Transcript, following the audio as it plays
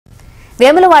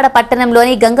వేములవాడ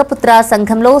పట్టణంలోని గంగపుత్ర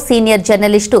సంఘంలో senior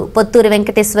journalist Potturu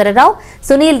Venkateswararao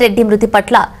Sunil Reddy మృతి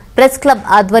పట్ల ప్రెస్ క్లబ్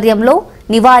ఆధ్వర్యంలో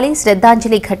నివాళి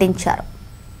శ్రద్ధాంజలి ఘటించారు.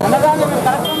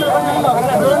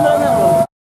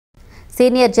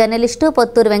 సీనియర్ జర్నలిస్టు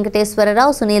పొత్తూరు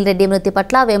వెంకటేశ్వరరావు సునీల్ రెడ్డి మృతి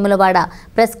పట్ల వేములవాడ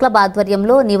ప్రెస్ క్లబ్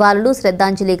ఆధ్వర్యంలో నివాళులు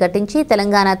శ్రద్ధాంజలి ఘటించి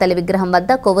తెలంగాణ తల్లి విగ్రహం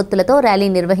వద్ద కొవ్వొత్తులతో ర్యాలీ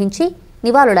నిర్వహించి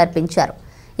నివాళులర్పించారు.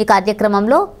 ఈ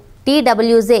కార్యక్రమంలో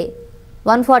TWJ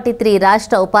 143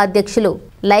 రాష్ట్ర ఉపాధ్యక్షులు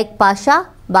లైక్ పాషా,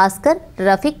 భాస్కర్,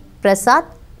 రఫీక్, ప్రసాద్,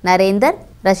 నరేందర్,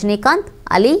 రజనీకాంత్,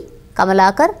 అలీ,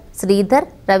 కమలాకర్, శ్రీధర్,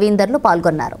 రవీందర్లు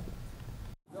పాల్గొన్నారు.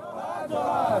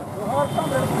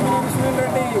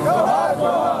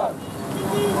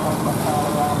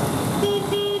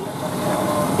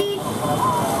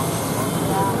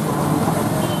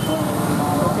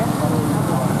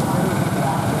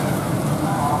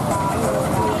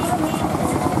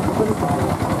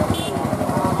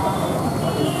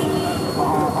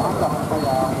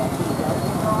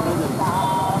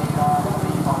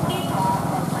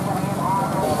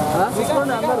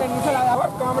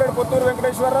 కామ్రేడ్ పొత్తూరు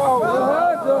వెంకటేశ్వరరావు,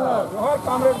 జోహార్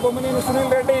కామ్రేడ్ బొమ్మనేని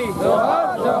సునీల్ రెడ్డి,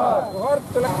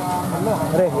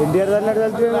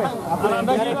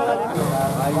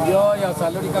 అయ్యో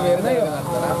సల్లుడిక వేరే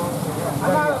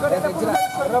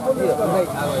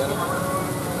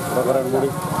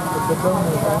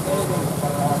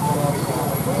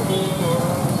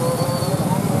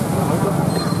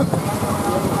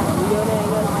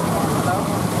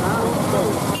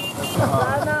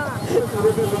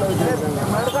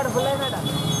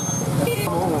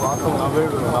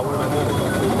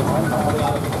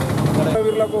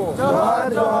వీరులకు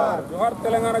జోహార్,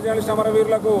 తెలంగాణ జర్నలిస్ట్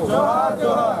అమరవీరులకు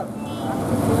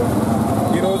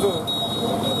ఈరోజు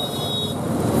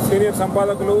సీనియర్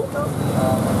సంపాదకులు,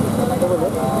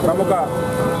 ప్రముఖ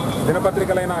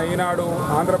దినపత్రికలైన ఈనాడు,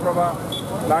 ఆంధ్రప్రభ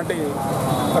లాంటి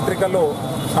పత్రికల్లో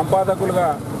సంపాదకులుగా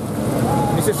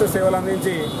విశిష్ట సేవలు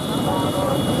అందించి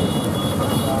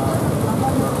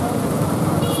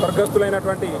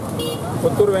స్వర్గస్థులైనటువంటి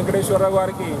పొత్తూరు వెంకటేశ్వరరావు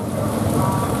గారికి,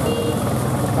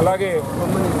 అలాగే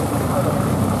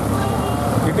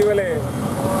ఇటీవలే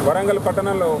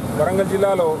వరంగల్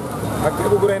జిల్లాలో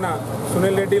హత్యకు గురైన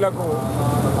సునీల్ రెడ్డిలకు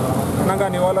ఘనంగా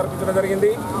నివాళులర్పించడం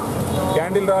జరిగింది.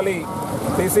 క్యాండిల్ ర్యాలీ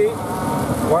తీసి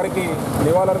వారికి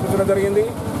నివాళులర్పించడం జరిగింది.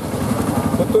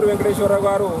 పొత్తూరు వెంకటేశ్వరరావు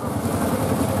గారు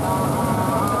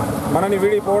మనని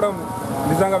వీడిపోవడం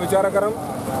నిజంగా విచారకరం.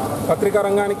 పత్రికా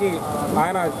రంగానికి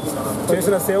ఆయన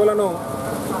చేసిన సేవలను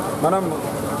మనం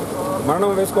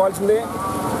మరణం వేసుకోవాల్సిందే.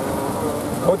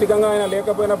 భౌతికంగా ఆయన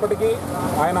లేకపోయినప్పటికీ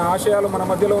ఆయన ఆశయాలు మన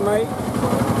మధ్యలో ఉన్నాయి.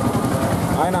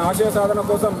 ఆయన ఆశయ సాధన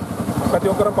కోసం ప్రతి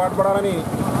ఒక్కరూ పాటుపడాలని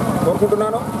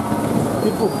కోరుకుంటున్నాను.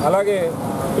 అలాగే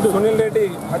సునీల్ రెడ్డి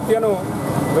హత్యను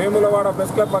వేములవాడ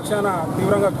ప్రెస్ క్లబ్ పక్షాన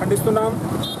తీవ్రంగా ఖండిస్తున్నాం.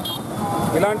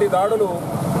 ఇలాంటి దాడులు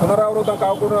పునరావృతం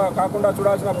కాకుండా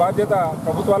చూడాల్సిన బాధ్యత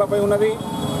ప్రభుత్వాలపై ఉన్నది.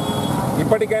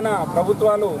 ఇప్పటికైనా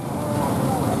ప్రభుత్వాలు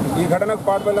ఈ ఘటనకు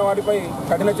పాల్పడిన వారిపై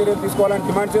కఠిన చర్యలు తీసుకోవాలని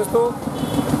డిమాండ్ చేస్తూ,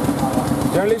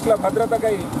 జర్నలిస్టుల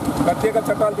భద్రతకై ప్రత్యేక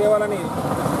చట్టాలు తేవాలని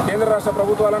కేంద్ర రాష్ట్ర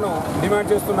ప్రభుత్వాలను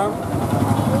డిమాండ్ చేస్తున్నాం.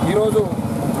 ఈరోజు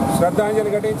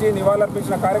శ్రద్ధాంజలి ఘటించి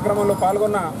నివాళులర్పించిన కార్యక్రమంలో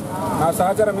పాల్గొన్న నా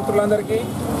సహచర మిత్రులందరికీ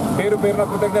పేరు పేరున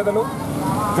కృతజ్ఞతలు.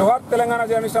 జోహార్ తెలంగాణ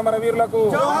జర్నలిస్ట్ అమరవీరులకు,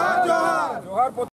 జోహార్.